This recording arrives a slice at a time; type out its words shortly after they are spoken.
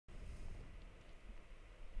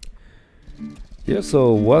Yeah,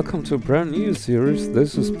 so welcome to a brand new series.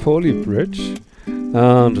 This is Poly Bridge,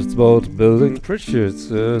 and it's about building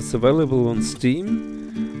bridges. It's available on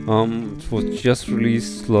Steam. It was just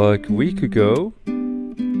released like a week ago.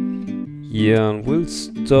 Yeah, and we'll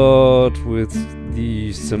start with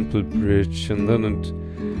the simple bridge, and then it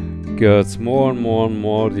gets more and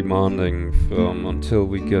more demanding until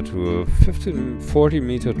we get to a 40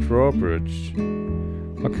 meter drawbridge.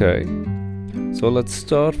 Okay. So let's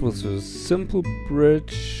start with a simple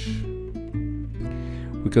bridge.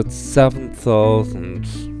 We got 7,000.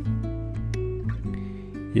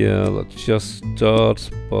 Yeah, let's just start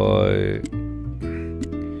by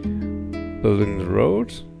building the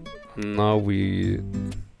road. And now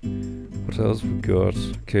what else we got?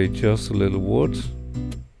 Okay, just a little wood.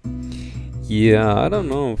 Yeah, I don't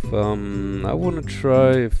know if I wanna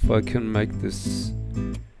try if I can make this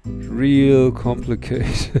real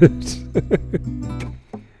complicated.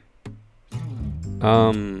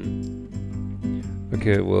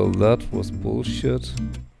 Okay, well that was bullshit.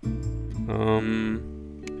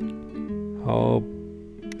 How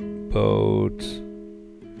about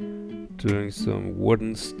doing some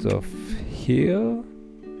wooden stuff here?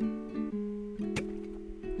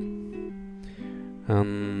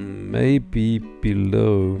 And maybe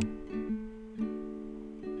below.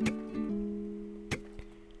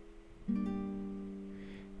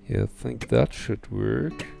 Yeah, I think that should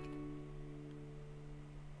work.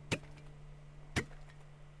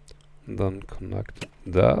 And then connect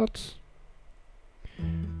that.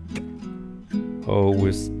 Oh,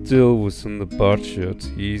 we're still within the budget,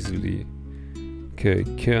 easily. Okay,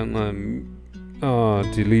 can I...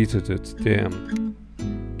 deleted it, damn.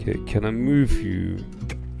 Okay, can I move you?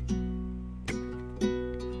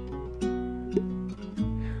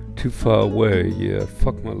 Too far away, yeah,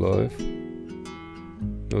 fuck my life.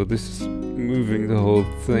 No, this is moving the whole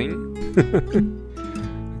thing.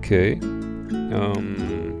 Okay.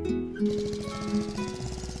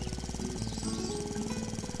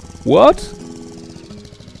 What?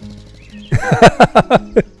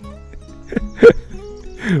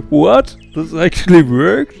 What? This actually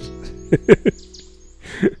worked?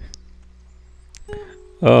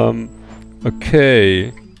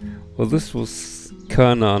 Okay. Well, this was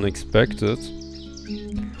kinda unexpected.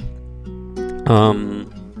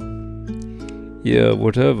 Yeah,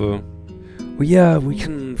 whatever. Well, yeah, we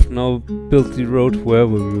can now build the road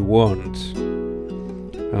wherever we want.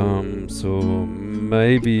 So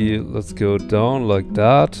maybe let's go down like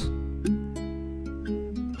that.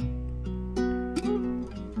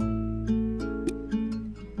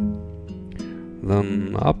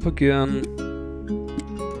 Then up again.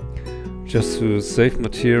 Just to save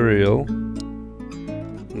material.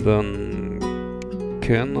 Then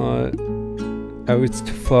can I... Oh, it's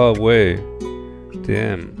too far away.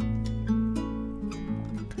 Damn.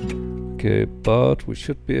 Okay, but we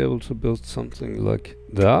should be able to build something like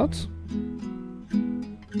that.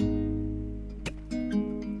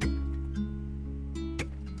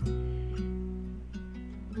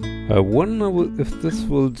 I wonder if this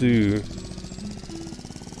will do.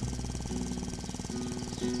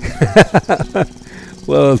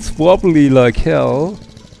 Well, it's wobbly like hell,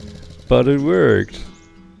 but it worked.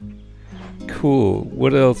 Cool.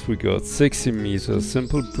 What else we got? 60 meters,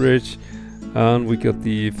 simple bridge, and we got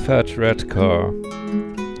the fat red car.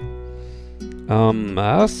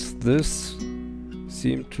 As this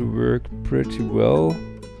seemed to work pretty well,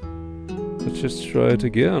 let's just try it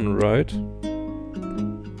again, right?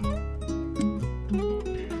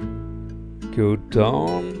 Go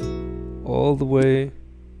down all the way.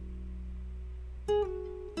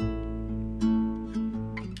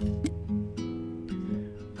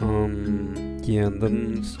 Yeah, and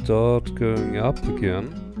then start going up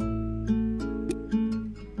again.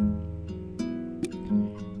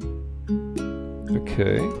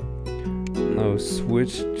 Okay. Now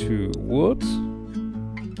switch to wood.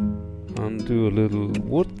 And do a little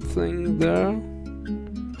wood thing there.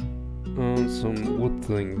 And some wood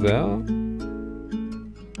thing there.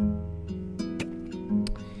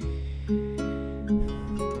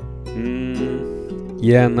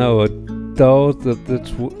 Yeah, no, I doubt that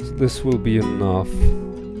this will be enough.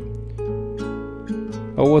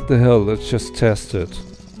 Oh, what the hell, let's just test it.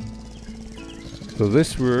 So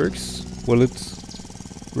this works. Will it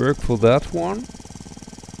work for that one?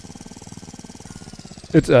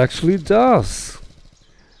 It actually does.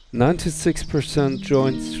 96%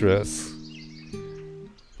 joint stress.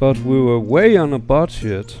 But we were way on a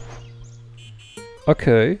budget.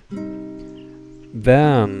 Okay.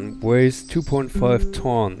 Van weighs 2.5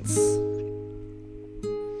 tons.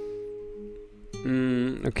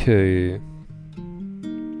 Okay.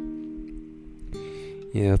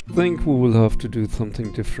 Yeah, I think we will have to do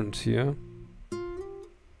something different here.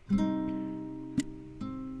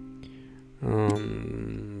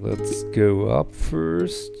 Let's go up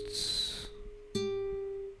first.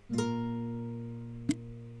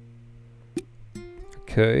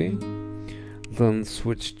 Okay. Then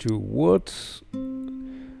switch to wood.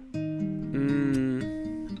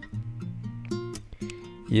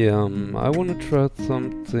 Yeah, I wanna try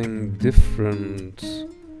something different.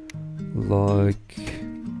 Like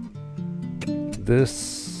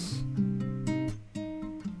this.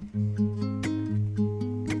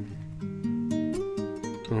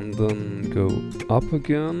 And then go up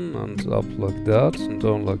again, and up like that, and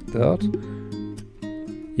down like that.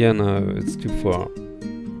 Yeah, no, it's too far.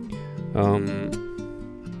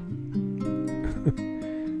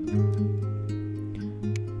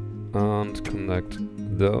 And connect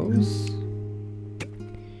those.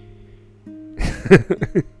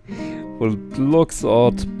 Well, it looks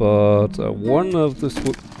odd, but I wonder if this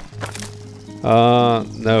would...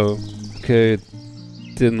 no. Okay, it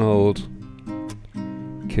didn't hold.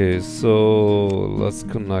 Okay, so let's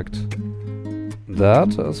connect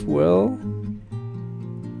that as well.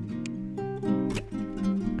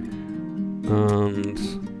 And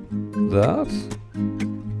that.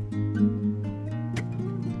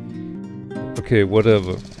 Okay,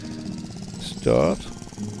 whatever. Start.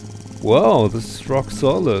 Wow, this is rock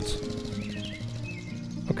solid.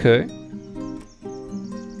 Okay.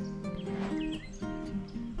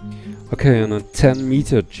 Okay, and a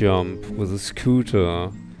 10-meter jump with a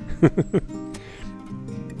scooter.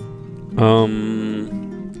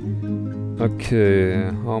 Okay,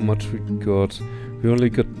 how much we got? We only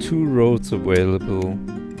got 2 roads available.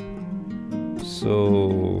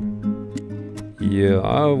 So yeah,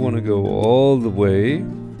 I wanna go all the way.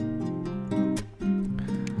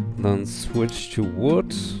 Then switch to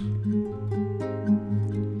wood.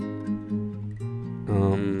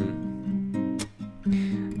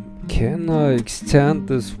 Can I extend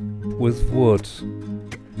this with wood?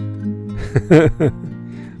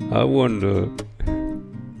 I wonder.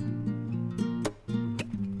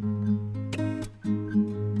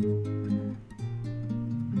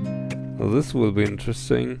 Well, this will be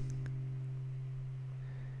interesting.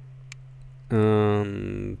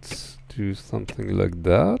 And do something like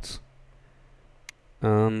that.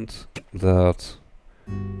 And that.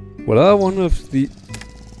 Well, I wonder if the...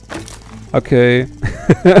 Okay.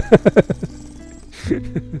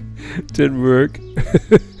 Didn't work.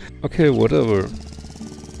 Okay, whatever.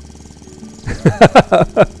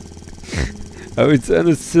 Oh, and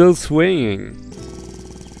it's still swinging.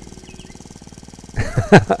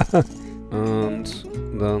 And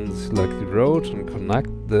then select the road and connect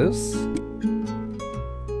this.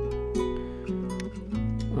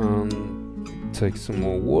 And take some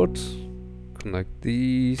more wood. Connect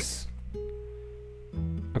these.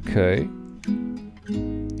 Okay.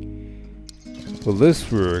 Will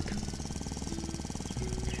this work?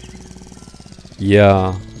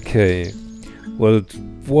 Yeah, okay. Well, it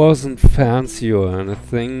wasn't fancy or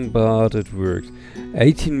anything, but it worked.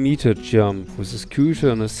 18-meter jump with a scooter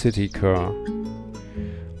and a city car.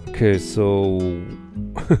 Okay, so...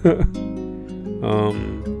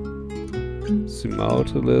 zoom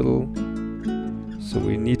out a little. So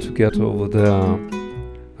we need to get over there.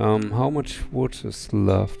 How much wood is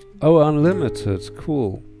left? Oh, unlimited,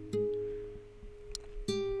 cool.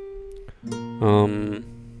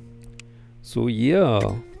 So yeah,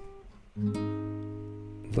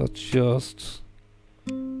 let's just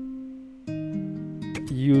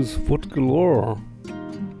use wood galore.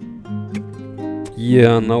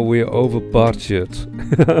 Yeah, now we're over budget.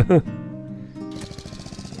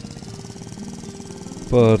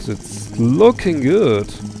 But it's looking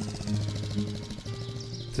good.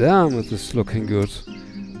 Damn, it is looking good.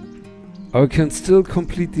 I can still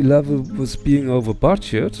complete the level with being over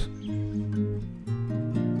budget.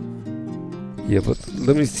 Yeah, but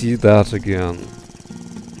let me see that again.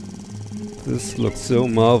 This looks so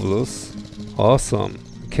marvelous. Awesome.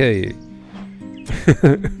 Okay.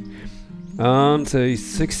 And a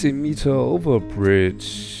 60-meter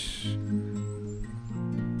overbridge.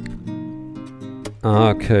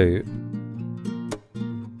 Okay.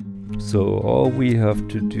 So all we have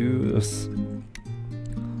to do is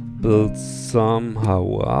build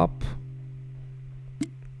somehow up.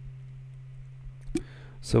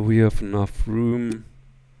 So we have enough room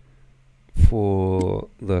for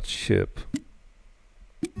that ship.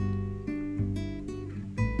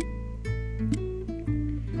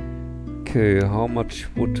 Okay, how much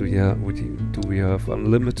wood do we have? Do we have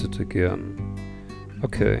unlimited again?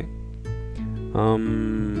 Okay.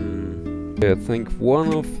 I think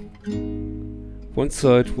one One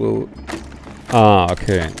side will... Ah,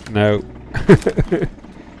 okay, now...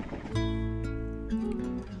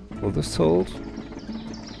 Will this hold?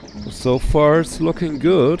 So far it's looking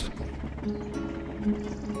good.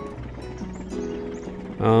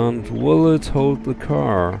 And will it hold the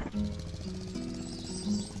car?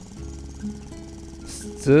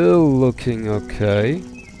 Still looking okay.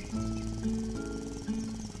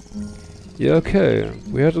 Yeah, okay.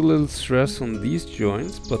 We had a little stress on these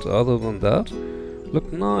joints, but other than that,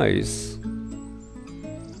 look nice.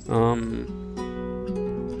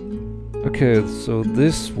 Okay, so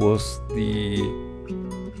this was the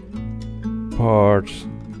part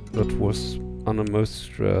that was under most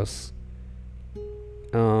stress.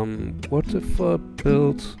 What if I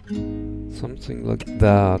built something like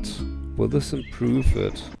that? Will this improve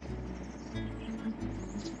it?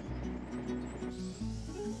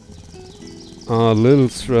 A little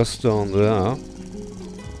stress down there.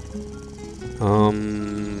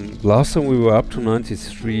 Last time we were up to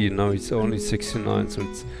 93, now it's only 69, so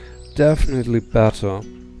it's definitely better.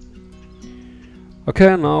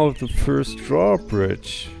 Okay, now the first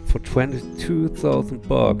drawbridge for 22,000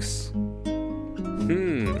 bucks.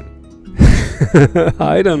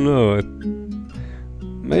 I don't know.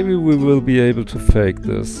 Maybe we will be able to fake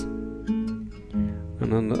this.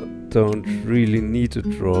 And I don't really need a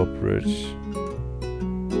drawbridge.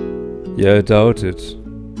 Yeah, I doubt it.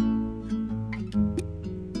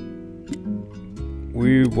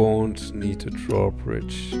 We won't need a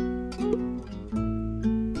drawbridge.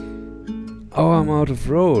 Oh, I'm out of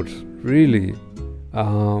road. Really?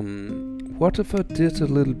 What if I did a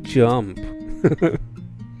little jump?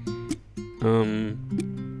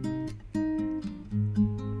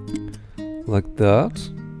 Like that.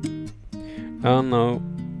 And now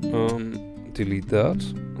delete that.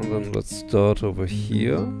 And then let's start over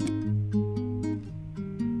here.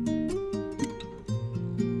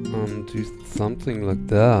 And do something like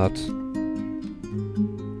that.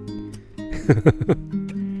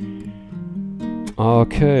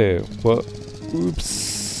 Okay, well,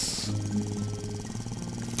 oops.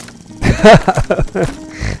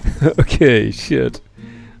 Okay, shit.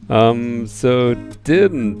 So it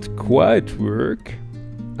didn't quite work.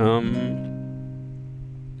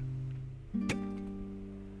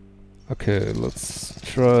 Okay, let's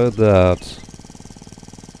try that.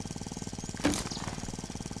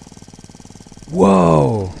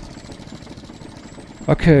 Whoa!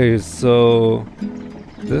 Okay, so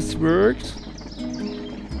this worked.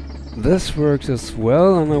 This worked as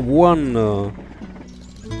well, and I wonder,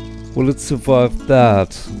 will it survive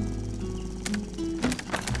that?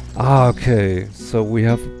 Ah, okay, so we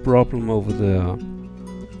have a problem over there.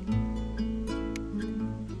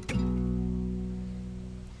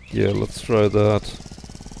 Yeah, let's try that.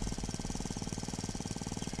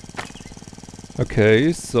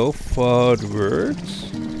 Okay, so far it worked.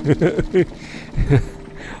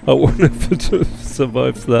 I wonder if it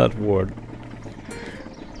survives that one.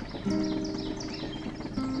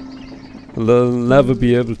 They'll never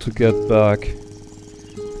be able to get back.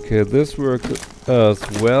 Okay, this worked as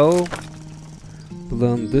well. But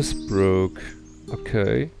then this broke.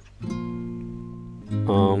 Okay.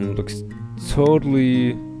 Looks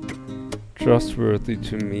totally trustworthy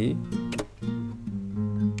to me.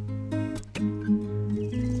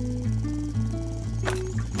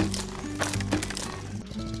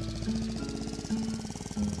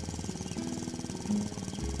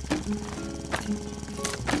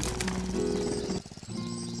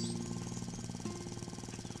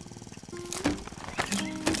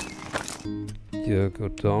 Yeah, go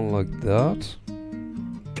down like that.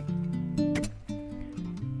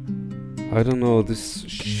 I don't know, this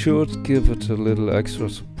should give it a little extra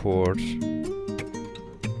support.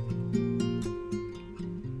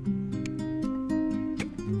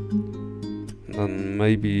 And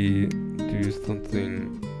maybe do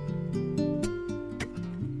something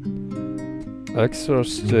extra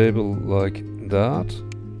stable like that.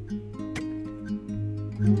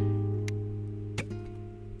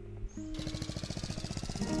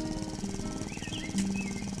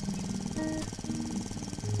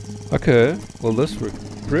 Okay, well this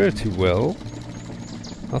worked pretty well.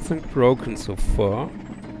 Nothing broken so far.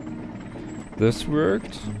 This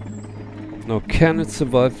worked. Now can it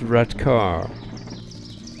survive the red car?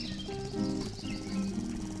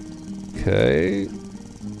 Okay.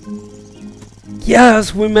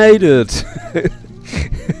 Yes, we made it!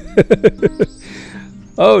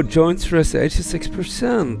 Oh, joint stress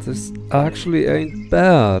 86%. This actually ain't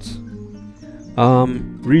bad.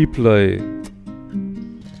 Replay.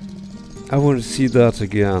 I want to see that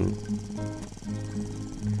again.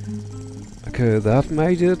 Okay, that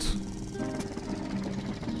made it.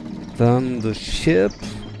 Then the ship.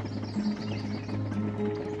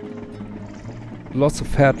 Lots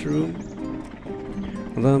of headroom.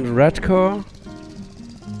 And then the red car.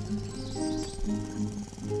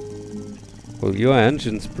 Well, your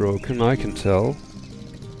engine's broken, I can tell.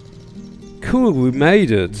 Cool, we made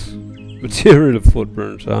it! Material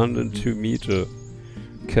footprint, 102 meter.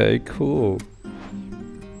 Okay, cool.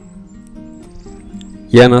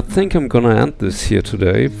 Yeah, and I think I'm gonna end this here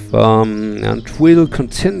today. And we'll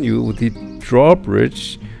continue with the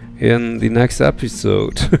drawbridge in the next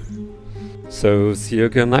episode. So, see you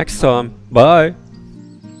again next time. Bye!